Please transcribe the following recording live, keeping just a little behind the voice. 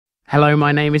Hello,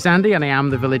 my name is Andy and I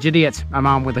am the Village Idiot. I'm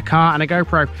armed with a car and a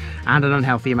GoPro and an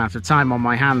unhealthy amount of time on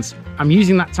my hands. I'm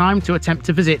using that time to attempt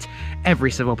to visit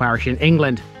every civil parish in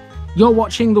England. You're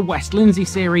watching the West Lindsey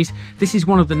series. This is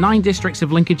one of the 9 districts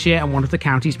of Lincolnshire and one of the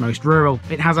county's most rural.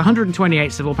 It has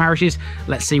 128 civil parishes.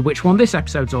 Let's see which one this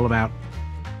episode's all about.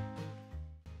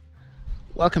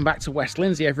 Welcome back to West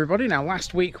Lindsey, everybody. Now,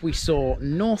 last week we saw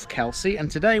North Kelsey and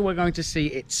today we're going to see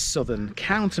its southern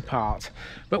counterpart.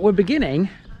 But we're beginning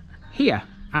here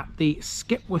at the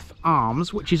Skipworth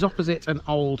Arms, which is opposite an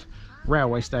old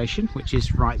railway station, which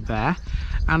is right there.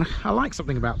 And I like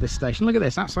something about this station. Look at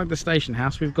this, outside the station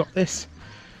house we've got this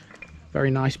very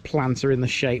nice planter in the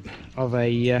shape of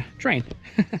a train.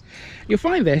 You'll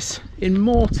find this in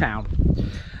Moortown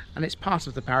and it's part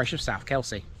of the parish of South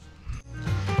Kelsey.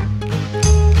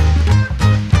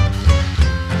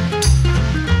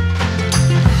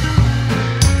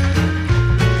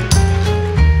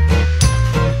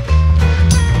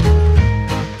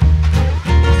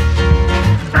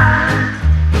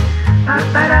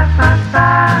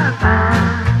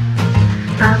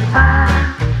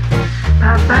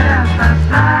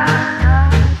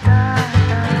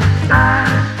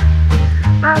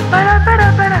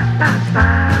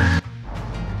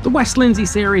 The West Lindsey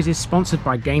series is sponsored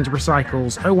by Gainsborough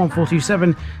Cycles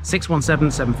 01427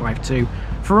 617 752.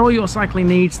 For all your cycling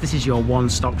needs, this is your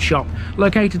one-stop shop,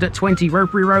 located at 20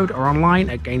 Ropery Road or online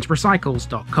at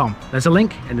gainsboroughcycles.com. There's a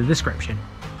link in the description.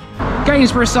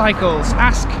 Gainsborough Cycles,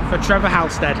 ask for Trevor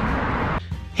Halstead.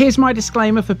 Here's my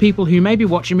disclaimer for people who may be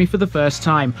watching me for the first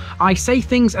time. I say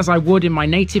things as I would in my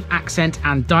native accent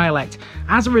and dialect.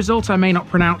 As a result, I may not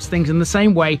pronounce things in the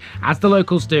same way as the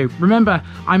locals do. Remember,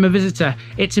 I'm a visitor.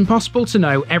 It's impossible to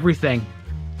know everything.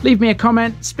 Leave me a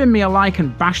comment, spin me a like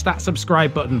and bash that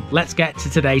subscribe button. Let's get to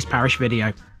today's parish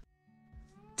video.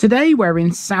 Today we're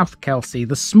in South Kelsey,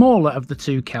 the smaller of the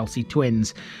two Kelsey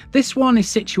twins. This one is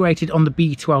situated on the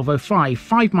B1205,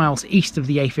 5 miles east of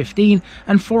the A15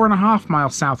 and 4.5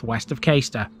 miles southwest of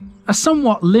Caistor. A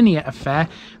somewhat linear affair,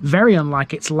 very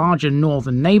unlike its larger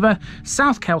northern neighbour,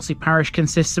 South Kelsey Parish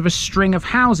consists of a string of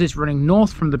houses running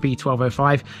north from the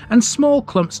B1205 and small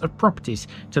clumps of properties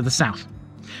to the south.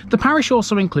 The parish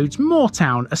also includes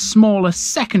Moortown, a smaller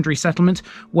secondary settlement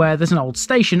where there's an old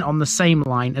station on the same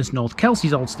line as North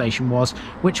Kelsey's old station was,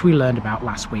 which we learned about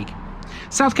last week.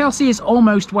 South Kelsey is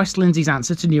almost West Lindsey's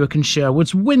answer to Newark and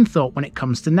Sherwood's Winthorpe when it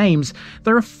comes to names.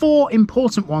 There are 4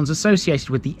 important ones associated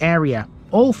with the area.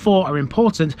 All 4 are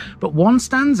important, but one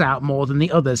stands out more than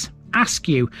the others,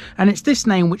 Ayscough, and it's this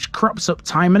name which crops up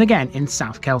time and again in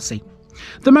South Kelsey.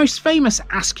 The most famous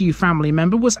Ayscough family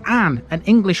member was Anne, an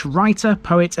English writer,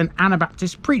 poet and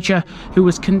Anabaptist preacher who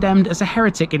was condemned as a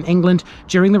heretic in England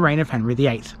during the reign of Henry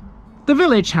VIII. The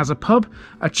village has a pub,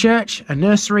 a church, a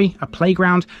nursery, a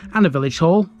playground and a village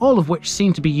hall, all of which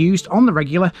seem to be used on the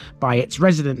regular by its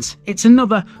residents. It's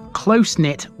another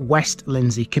close-knit West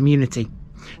Lindsey community.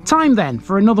 Time then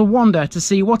for another wander to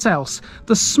see what else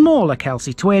the smaller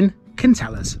Kelsey twin can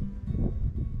tell us.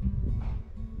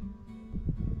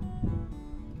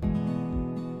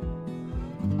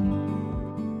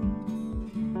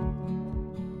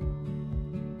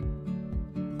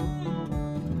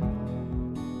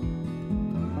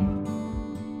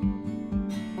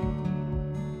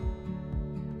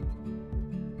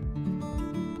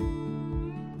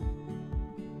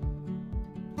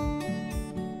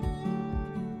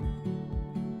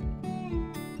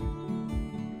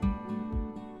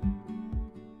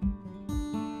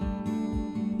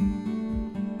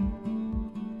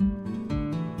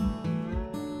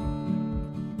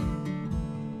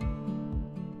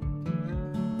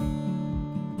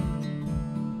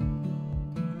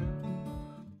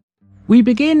 We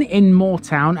begin in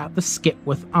Moortown at the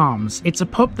Skipworth Arms. It's a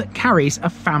pub that carries a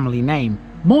family name.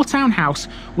 Moortown House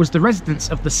was the residence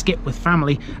of the Skipworth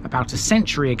family about a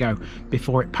century ago,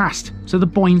 before it passed to the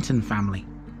Boynton family.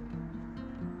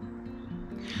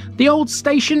 The old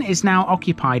station is now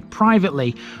occupied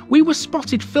privately. We were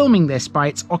spotted filming this by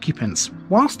its occupants.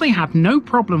 Whilst they had no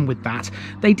problem with that,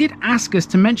 they did ask us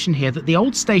to mention here that the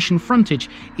old station frontage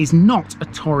is not a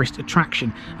tourist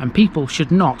attraction and people should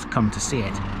not come to see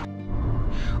it.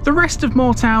 The rest of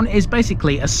Moortown is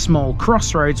basically a small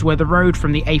crossroads where the road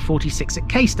from the A46 at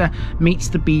Caistor meets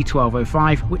the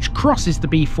B1205, which crosses the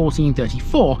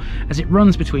B1434 as it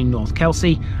runs between North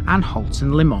Kelsey and Holts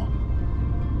and Limor.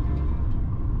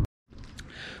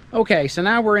 Okay, so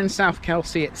now we're in South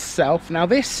Kelsey itself. Now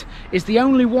this is the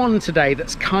only one today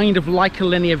that's kind of like a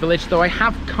linear village, though I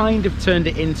have kind of turned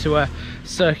it into a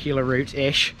circular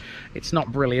route-ish. It's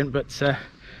not brilliant, but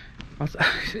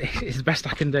it's the best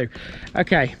I can do.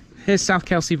 Okay, here's South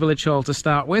Kelsey Village Hall to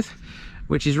start with.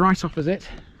 which is right opposite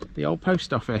the old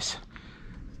post office.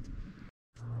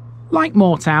 Like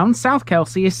Moortown, South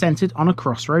Kelsey is centred on a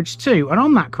crossroads too, and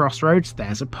on that crossroads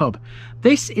there's a pub.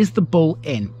 This is the Bull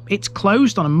Inn. It's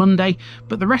closed on a Monday,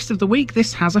 but the rest of the week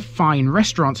this has a fine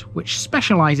restaurant which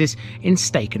specialises in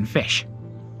steak and fish.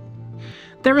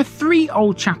 There are 3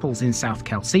 old chapels in South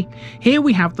Kelsey. Here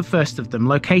we have the first of them,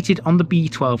 located on the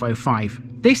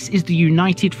B1205. This is the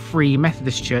United Free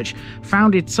Methodist Church,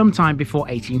 founded sometime before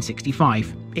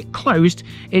 1865. It closed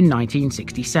in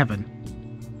 1967.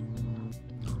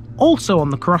 Also on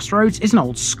the crossroads is an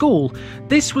old school.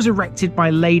 This was erected by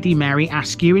Lady Mary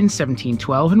Ayscough in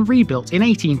 1712 and rebuilt in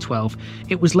 1812.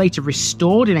 It was later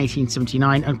restored in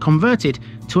 1879 and converted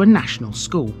to a national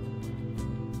school.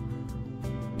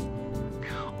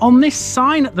 On this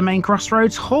sign at the main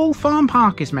crossroads, Hall Farm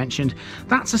Park is mentioned.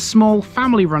 That's a small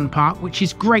family-run park which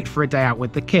is great for a day out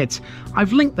with the kids.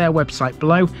 I've linked their website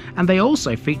below, and they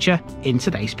also feature in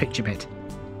today's picture bit.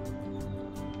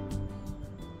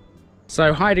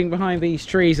 So hiding behind these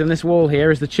trees and this wall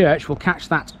here is the church. We'll catch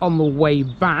that on the way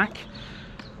back.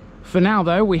 For now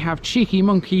though, we have Cheeky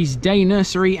Monkey's Day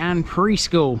Nursery and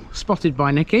Preschool, spotted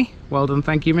by Nikki. Well done,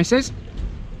 thank you, missus.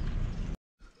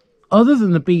 Other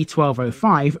than the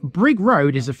B1205, Brig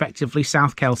Road is effectively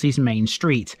South Kelsey's main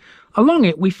street. Along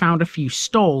it we found a few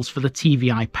stalls for the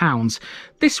TVI pounds.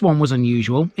 This one was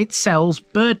unusual, it sells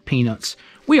bird peanuts.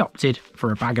 We opted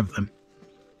for a bag of them.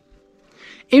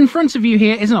 In front of you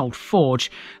here is an old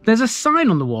forge. There's a sign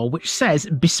on the wall which says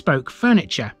bespoke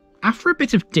furniture. After a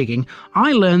bit of digging,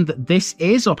 I learned that this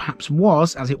is, or perhaps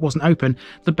was, as it wasn't open,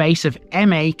 the base of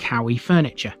M.A. Cowie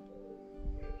Furniture.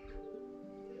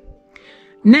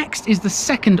 Next is the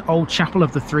second old chapel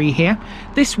of the 3 here.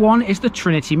 This one is the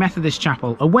Trinity Methodist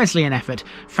Chapel, a Wesleyan effort,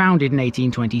 founded in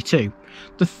 1822.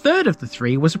 The third of the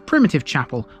 3 was a primitive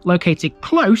chapel, located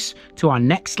close to our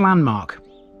next landmark.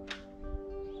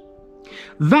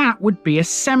 That would be a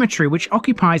cemetery which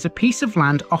occupies a piece of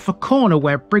land off a corner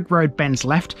where Brig Road bends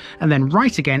left and then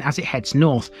right again as it heads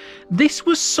north. This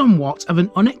was somewhat of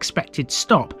an unexpected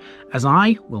stop, as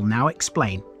I will now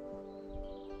explain.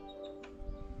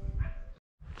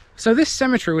 So this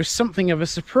cemetery was something of a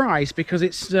surprise because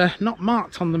it's not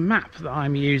marked on the map that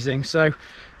I'm using, so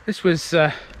this was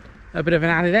a bit of an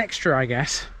added extra, I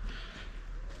guess.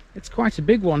 It's quite a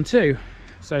big one too,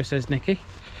 so says Nikki.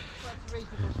 Well, it's a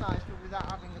reasonable size, but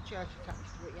without having a church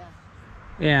attached to it, yeah.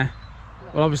 Yeah.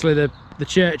 Well, obviously the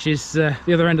church is the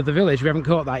other end of the village. We haven't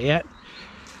caught that yet.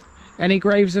 Any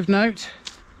graves of note?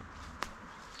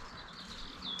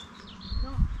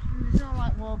 There's no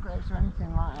like war graves or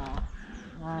anything like that.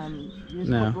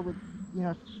 No. With, you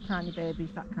know, tiny babies,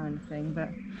 that kind of thing, but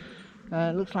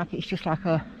it looks like it's just like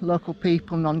a local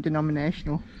people,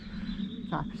 non-denominational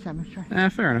type of cemetery.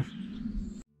 Fair enough.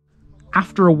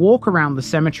 After a walk around the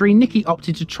cemetery, Nikki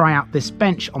opted to try out this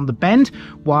bench on the bend,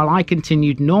 while I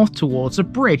continued north towards a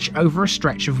bridge over a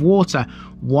stretch of water,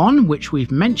 one which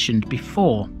we've mentioned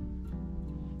before.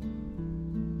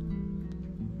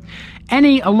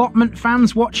 Any allotment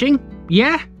fans watching?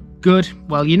 Yeah? Good,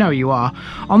 well you know you are.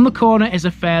 On the corner is a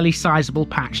fairly sizable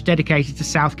patch dedicated to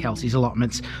South Kelsey's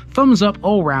allotments. Thumbs up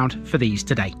all round for these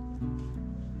today.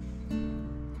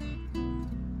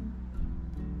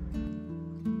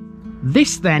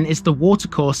 This then is the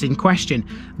watercourse in question.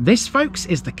 This, folks,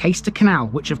 is the Caistor Canal,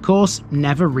 which of course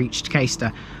never reached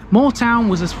Caistor. Moortown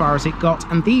was as far as it got,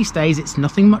 and these days it's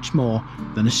nothing much more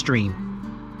than a stream.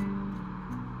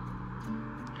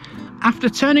 After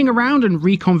turning around and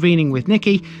reconvening with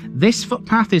Nikki, this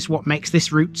footpath is what makes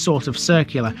this route sort of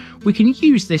circular. We can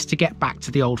use this to get back to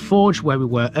the old forge where we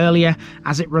were earlier,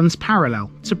 as it runs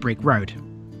parallel to Brig Road.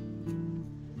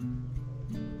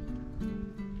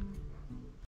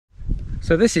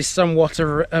 So this is somewhat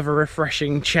of a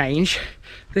refreshing change.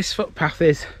 This footpath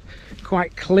is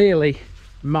quite clearly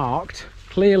marked,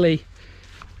 clearly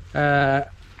well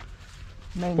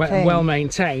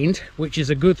maintained, which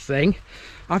is a good thing.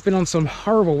 I've been on some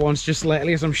horrible ones just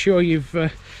lately, as I'm sure you've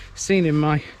seen in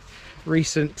my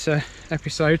recent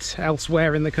episodes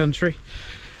elsewhere in the country.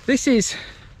 This is,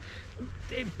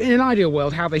 in an ideal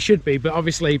world, how they should be, but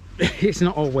obviously it's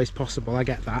not always possible, I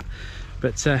get that.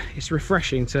 But it's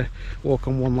refreshing to walk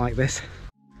on one like this.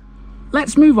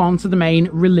 Let's move on to the main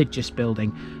religious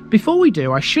building. Before we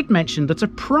do, I should mention that a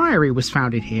priory was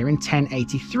founded here in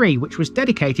 1083, which was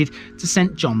dedicated to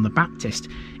St. John the Baptist.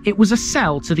 It was a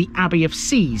cell to the Abbey of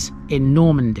Sees in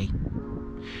Normandy.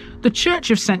 The Church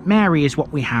of St. Mary is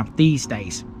what we have these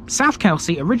days. South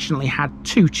Kelsey originally had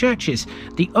 2 churches,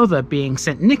 the other being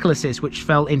St. Nicholas's, which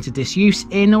fell into disuse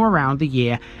in or around the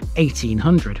year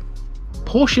 1800.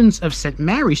 Portions of St.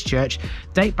 Mary's Church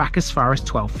date back as far as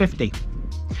 1250.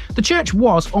 The church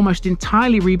was almost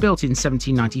entirely rebuilt in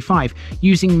 1795,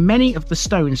 using many of the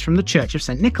stones from the Church of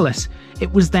St Nicholas.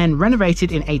 It was then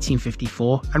renovated in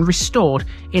 1854 and restored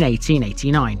in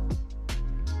 1889.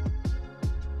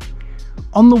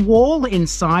 On the wall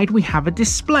inside we have a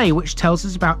display which tells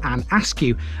us about Anne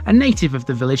Ayscough, a native of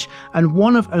the village and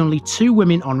one of only 2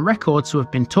 women on record to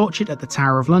have been tortured at the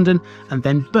Tower of London and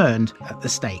then burned at the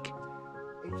stake.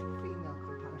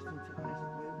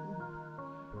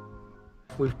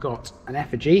 We've got an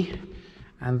effigy,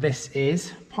 and this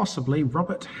is possibly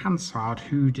Robert Hansard,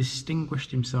 who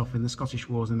distinguished himself in the Scottish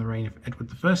Wars in the reign of Edward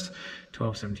I,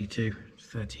 1272 to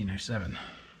 1307.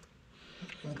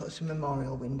 We've got some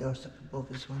memorial windows up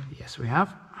above as well. Yes, we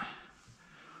have.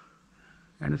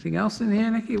 Anything else in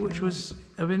here, Nikki, which was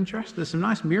of interest? There's some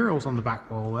nice murals on the back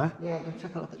wall there. Yeah, we'll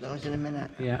take a look at those in a minute.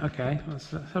 Yeah, okay.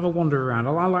 Let's have a wander around.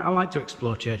 I like to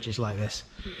explore churches like this.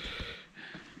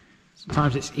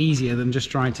 Sometimes it's easier than just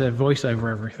trying to voice over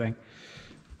everything.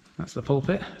 That's the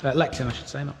pulpit. Lectern, I should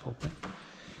say, not pulpit.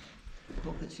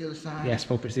 Pulpit's the other side. Yes,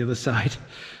 pulpit's the other side.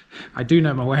 I do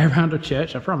know my way around a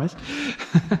church, I promise.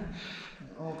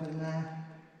 Organ there.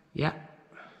 Yeah.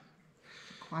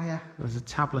 Choir. There's a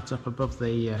tablet up above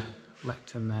the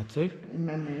lectern there too. In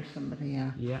memory of somebody,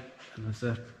 yeah. Yeah, and there's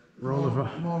a roll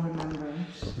of more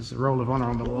remembrance. There's a roll of honour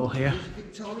on the wall here. There's a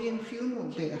Victorian funeral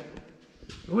beer.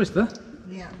 Oh, is there?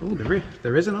 Yeah. Oh,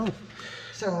 there is an old.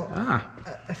 So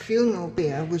a funeral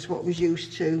beer was what was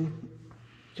used to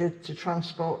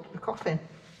transport the coffin.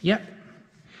 Yep.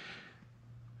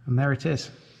 And there it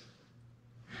is,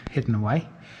 hidden away.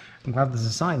 I'm glad there's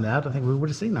a sign there. I don't think we would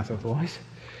have seen that otherwise.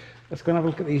 Let's go and have a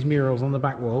look at these murals on the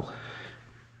back wall.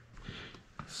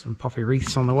 Some poppy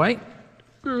wreaths on the way.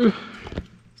 There's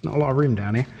not a lot of room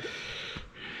down here.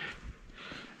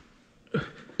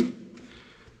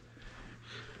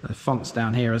 The font's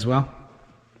down here as well.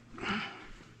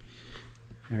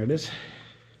 There it is.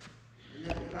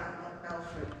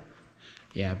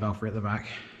 Yeah, belfry at the back.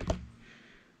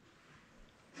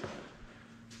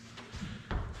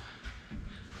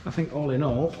 I think all in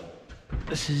all,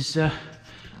 this is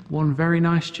one very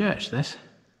nice church, this.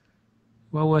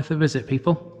 Well worth a visit,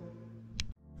 people.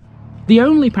 The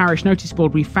only parish notice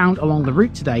board we found along the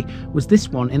route today was this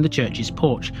one in the church's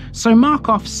porch. So mark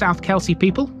off South Kelsey,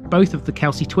 people. Both of the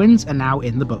Kelsey twins are now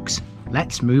in the books.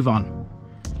 Let's move on.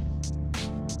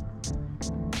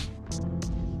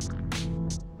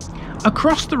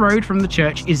 Across the road from the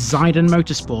church is Zyden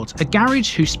Motorsport, a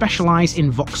garage who specialise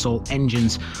in Vauxhall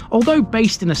engines. Although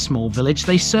based in a small village,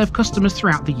 they serve customers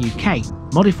throughout the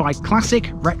UK. Modified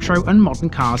classic, retro and modern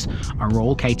cars are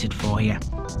all catered for here.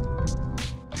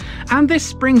 And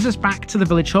this brings us back to the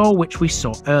village hall, which we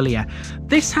saw earlier.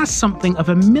 This has something of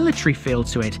a military feel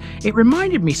to it. It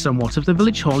reminded me somewhat of the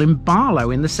village hall in Barlow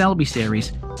in the Selby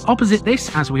series. Opposite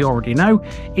this, as we already know,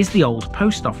 is the old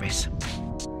post office.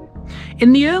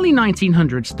 In the early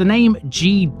 1900s, the name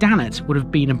G. Dannett would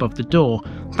have been above the door.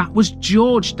 That was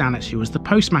George Dannett, who was the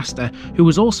postmaster, who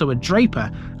was also a draper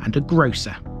and a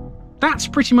grocer. That's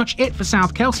pretty much it for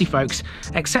South Kelsey, folks,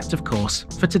 except of course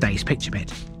for today's picture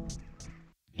bit.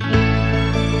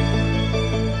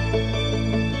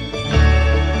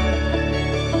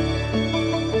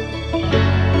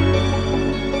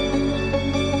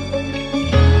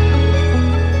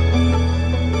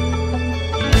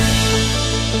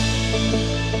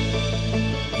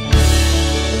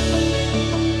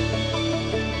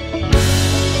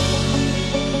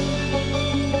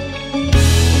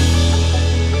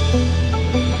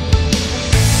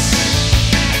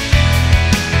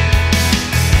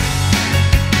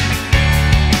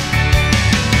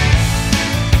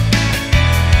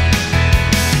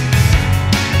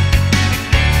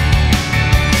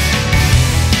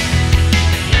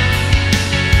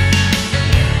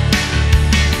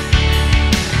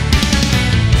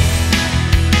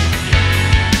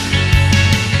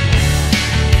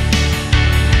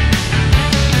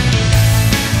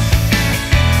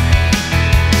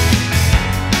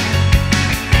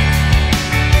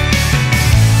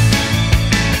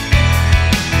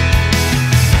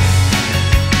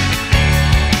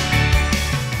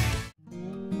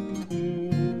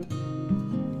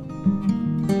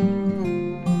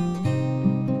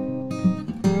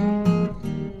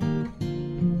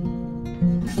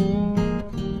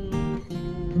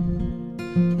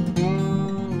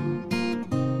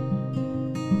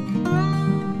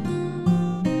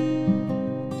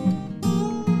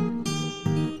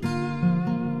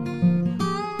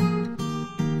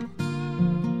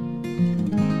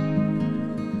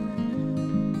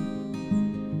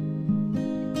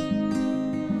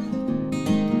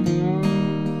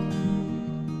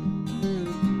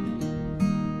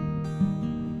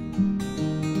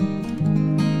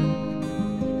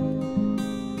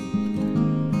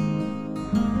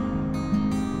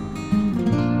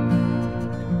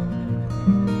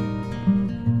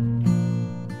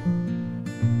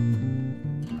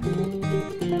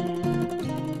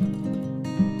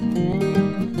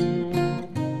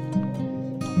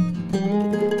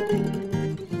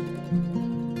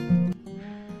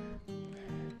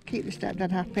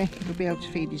 Dad happy, he'll be able to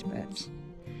feed his birds.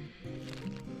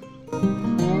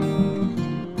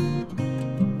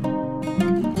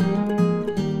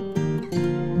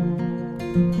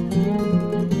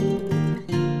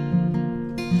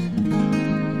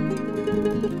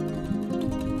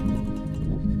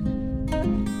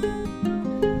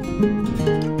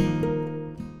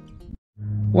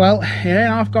 Well,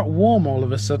 yeah, I've got warm all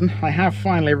of a sudden. I have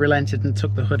finally relented and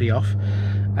took the hoodie off,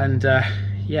 and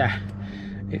yeah,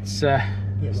 it's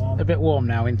a bit warm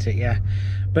now, isn't it? Yeah,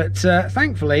 but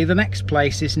thankfully the next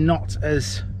place is not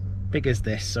as big as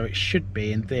this, so it should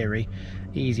be, in theory,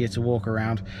 easier to walk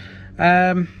around.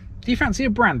 Do you fancy a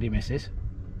brandy, missus?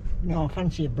 No, I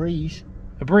fancy a breeze.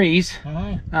 A breeze?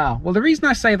 Aye. Ah, well, the reason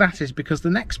I say that is because the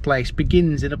next place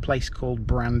begins in a place called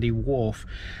Brandy Wharf.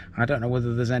 I don't know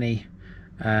whether there's any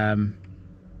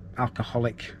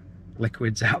alcoholic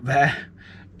liquids out there,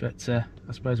 but I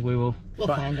suppose we'll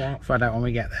find out when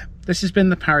we get there. This has been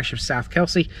the parish of South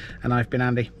Kelsey, and I've been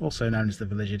Andy, also known as the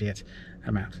Village Idiot.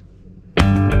 I'm out.